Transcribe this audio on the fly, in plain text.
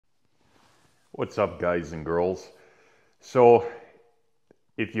What's up, guys and girls? So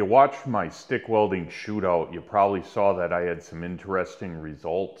if you watched my stick welding shootout, you probably saw that I had some interesting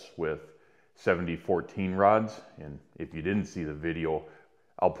results with 7014 rods. And if you didn't see the video,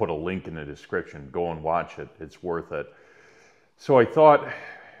 I'll put a link in the description. Go and watch it. It's worth it. So I thought,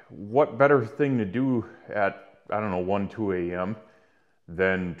 what better thing to do at, I don't know, 1, 2 a.m.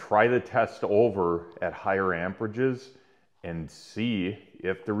 than try the test over at higher amperages and see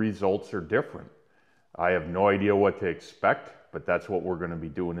if the results are different. I have no idea what to expect, but that's what we're going to be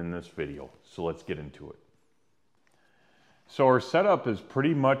doing in this video. So let's get into it. So our setup is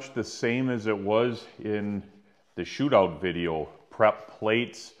pretty much the same as it was in the shootout video. Prep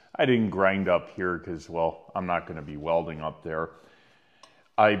plates. I didn't grind up here because, well, I'm not going to be welding up there.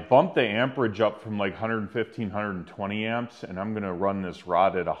 I bumped the amperage up from like 115, 120 amps, and I'm going to run this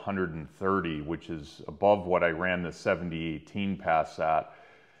rod at 130, which is above what I ran the 7018 pass at,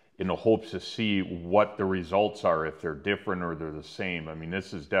 in the hopes to see what the results are, if they're different or they're the same. I mean,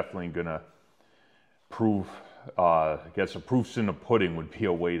 this is definitely going to prove, I guess a proof's in the pudding would be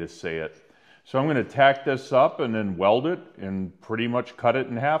a way to say it. So I'm going to tack this up and then weld it and pretty much cut it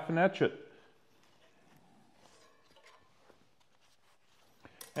in half and etch it.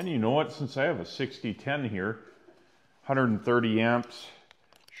 And you know what, since I have a 6010 here, 130 amps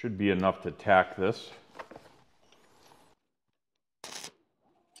should be enough to tack this.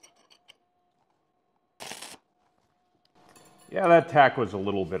 Yeah, that tack was a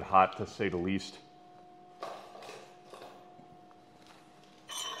little bit hot, to say the least.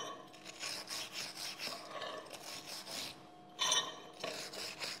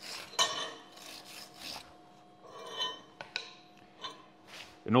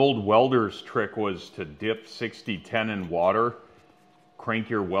 An old welder's trick was to dip 6010 in water, crank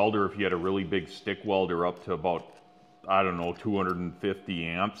your welder, if you had a really big stick welder, up to about, I don't know, 250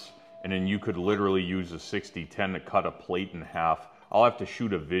 amps, and then you could literally use a 6010 to cut a plate in half. I'll have to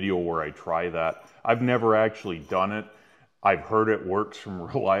shoot a video where I try that. I've never actually done it. I've heard it works from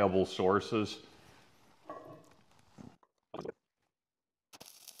reliable sources.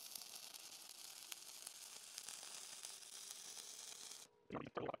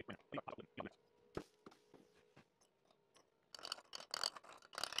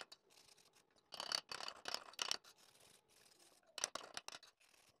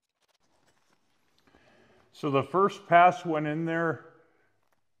 So the first pass went in there,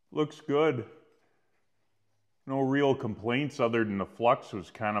 looks good. No real complaints other than the flux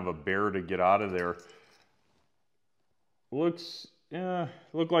was kind of a bear to get out of there. Looks,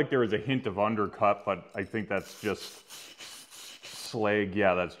 looked like there was a hint of undercut, but I think that's just slag.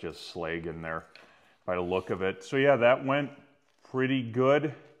 Yeah, that's just slag in there by the look of it. So yeah, that went pretty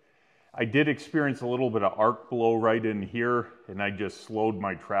good. I did experience a little bit of arc blow right in here, and I just slowed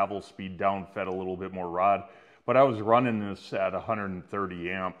my travel speed down, fed a little bit more rod. But I was running this at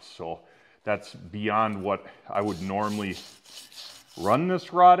 130 amps, so that's beyond what I would normally run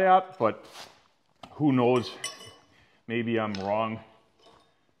this rod at, but who knows, maybe I'm wrong.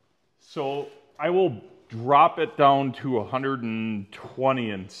 So I will drop it down to 120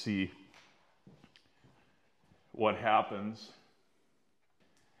 and see what happens.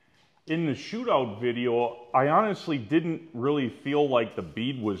 In the shootout video, I honestly didn't really feel like the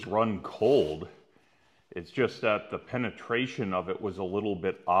bead was run cold. It's just that the penetration of it was a little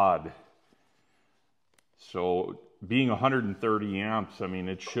bit odd. So being 130 amps, I mean,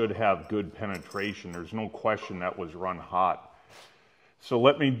 it should have good penetration. There's no question that was run hot. So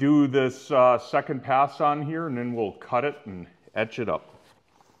let me do this second pass on here, and then we'll cut it and etch it up.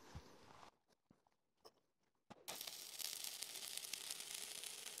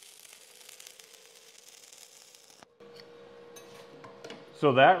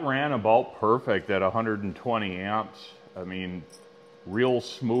 So that ran about perfect at 120 amps. I mean, real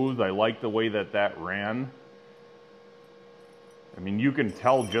smooth. I like the way that that ran. I mean, you can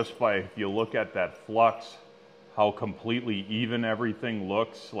tell just by, if you look at that flux, how completely even everything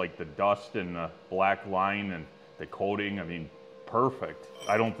looks, like the dust and the black line and the coating. I mean, perfect.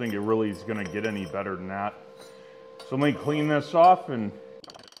 I don't think it really is going to get any better than that. So let me clean this off and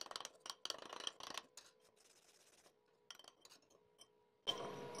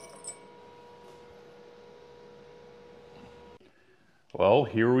well,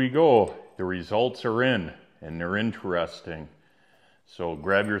 here we go. The results are in, and they're interesting. So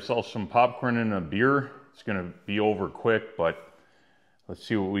grab yourself some popcorn and a beer. It's going to be over quick, but let's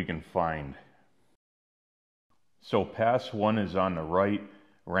see what we can find. So pass 1 is on the right,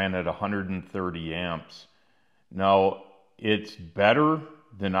 ran at 130 amps. Now, it's better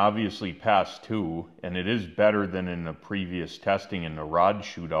than obviously pass 2, and it is better than in the previous testing in the rod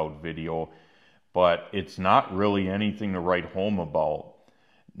shootout video. but it's not really anything to write home about.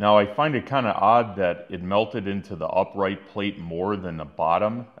 Now, I find it kind of odd that it melted into the upright plate more than the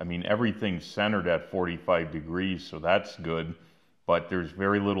bottom. I mean, everything's centered at 45 degrees, so that's good, but there's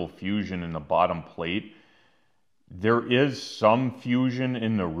very little fusion in the bottom plate. There is some fusion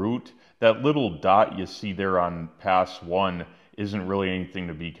in the root. That little dot you see there on pass 1 isn't really anything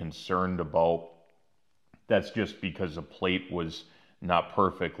to be concerned about. That's just because the plate was not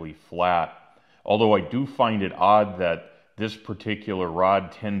perfectly flat. Although I do find it odd that this particular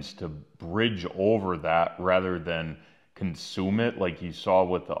rod tends to bridge over that rather than consume it like you saw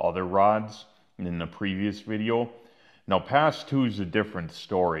with the other rods in the previous video. Now pass 2 is a different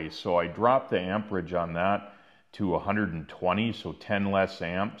story. So I dropped the amperage on that to 120, so 10 less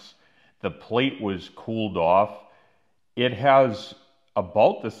amps. The plate was cooled off. It has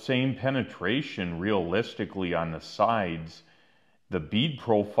about the same penetration realistically on the sides. The bead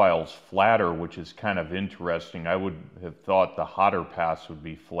profile's flatter, which is kind of interesting. I would have thought the hotter pass would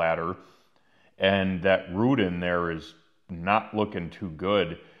be flatter. And that root in there is not looking too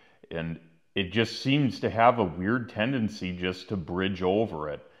good. And it just seems to have a weird tendency just to bridge over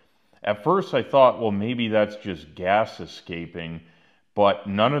it. At first I thought, well, maybe that's just gas escaping, but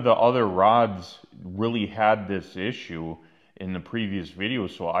none of the other rods really had this issue in the previous video.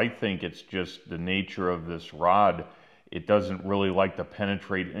 So I think it's just the nature of this rod. It doesn't really like to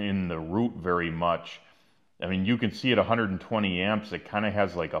penetrate in the root very much. I mean, you can see at 120 amps, it kind of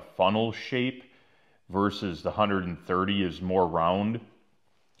has like a funnel shape versus the 130 is more round.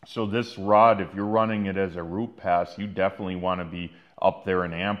 So this rod, if you're running it as a root pass, you definitely want to be up there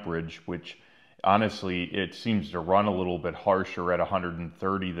in amperage, which honestly, it seems to run a little bit harsher at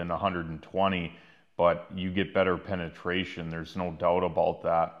 130 than 120, but you get better penetration. There's no doubt about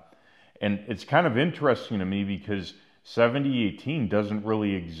that. And it's kind of interesting to me because 7018 doesn't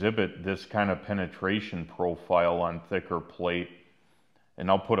really exhibit this kind of penetration profile on thicker plate. And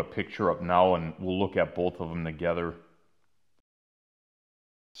I'll put a picture up now and we'll look at both of them together.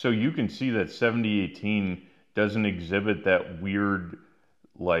 So you can see that 7018 doesn't exhibit that weird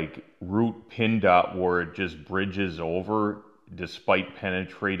like root pin dot where it just bridges over despite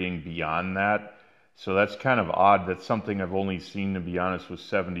penetrating beyond that. So that's kind of odd. That's something I've only seen, to be honest, with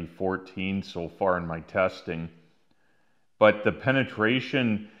 7014 so far in my testing. But the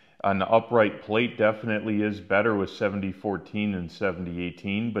penetration on the upright plate definitely is better with 7014 than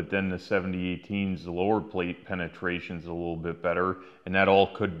 7018, but then the 7018's lower plate penetration is a little bit better, and that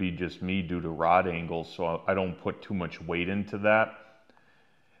all could be just me due to rod angles, so I don't put too much weight into that.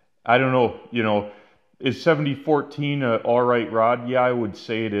 I don't know, you know, is 7014 an alright rod? Yeah, I would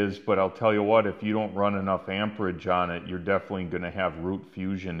say it is, but I'll tell you what, if you don't run enough amperage on it, you're definitely going to have root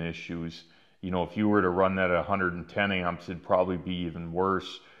fusion issues. You know, if you were to run that at 110 amps, it'd probably be even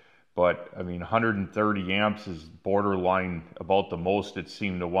worse. But, I mean, 130 amps is borderline about the most it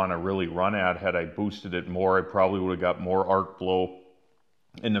seemed to want to really run at. Had I boosted it more, I probably would have got more arc blow,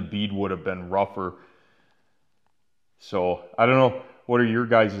 and the bead would have been rougher. So, I don't know. What are your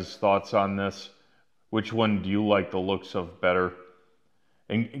guys' thoughts on this? Which one do you like the looks of better?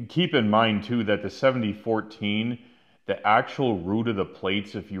 And keep in mind, too, that the 7014... the actual root of the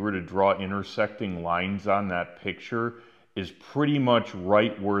plates, if you were to draw intersecting lines on that picture, is pretty much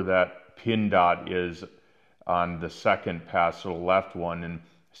right where that pin dot is on the second pass, so the left one. And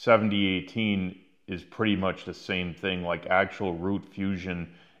 7018 is pretty much the same thing. Like actual root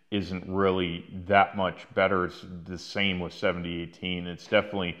fusion isn't really that much better. It's the same with 7018. It's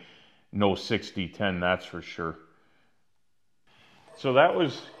definitely no 6010, that's for sure. So that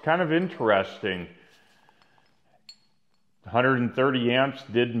was kind of interesting. 130 amps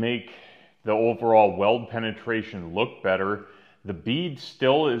did make the overall weld penetration look better. The bead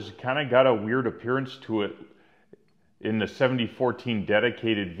still is kind of got a weird appearance to it. In the 7014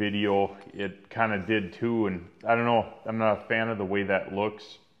 dedicated video, it kind of did too, and I don't know, I'm not a fan of the way that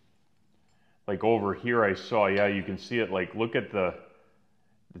looks. Like over here I saw, yeah, you can see it, like look at the,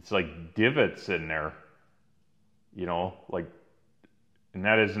 it's like divots in there, you know, like, and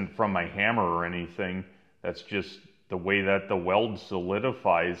that isn't from my hammer or anything, that's just the way that the weld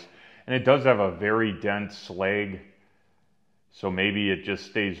solidifies. And it does have a very dense slag, so maybe it just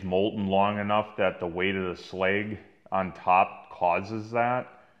stays molten long enough that the weight of the slag on top causes that.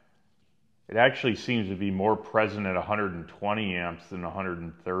 It actually seems to be more present at 120 amps than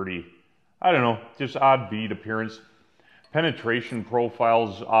 130. I don't know, just odd bead appearance. Penetration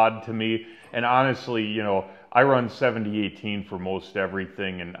profile's odd to me, and honestly, you know, I run 7018 for most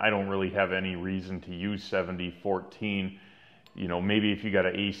everything, and I don't really have any reason to use 7014. You know, maybe if you got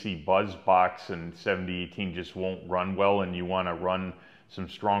an AC buzz box and 7018 just won't run well and you want to run some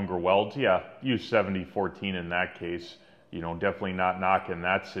stronger welds, yeah, use 70-14 in that case. You know, definitely not knocking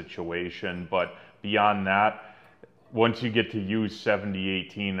that situation. But beyond that, once you get to use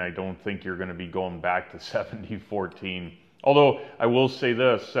 70-18, I don't think you're going to be going back to 70-14. Although I will say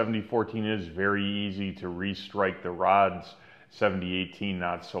this, 70-14 is very easy to restrike the rods. 70-18,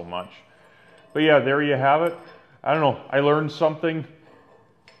 not so much. But yeah, there you have it. I don't know, I learned something.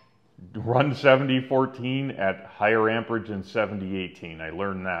 Run 70-14 at higher amperage than 70-18. I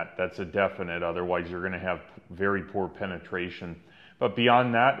learned that. That's a definite. Otherwise, you're going to have very poor penetration. But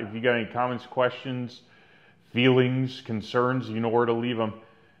beyond that, if you got any comments, questions, feelings, concerns, you know where to leave them.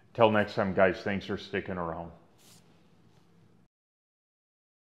 Till next time, guys, thanks for sticking around.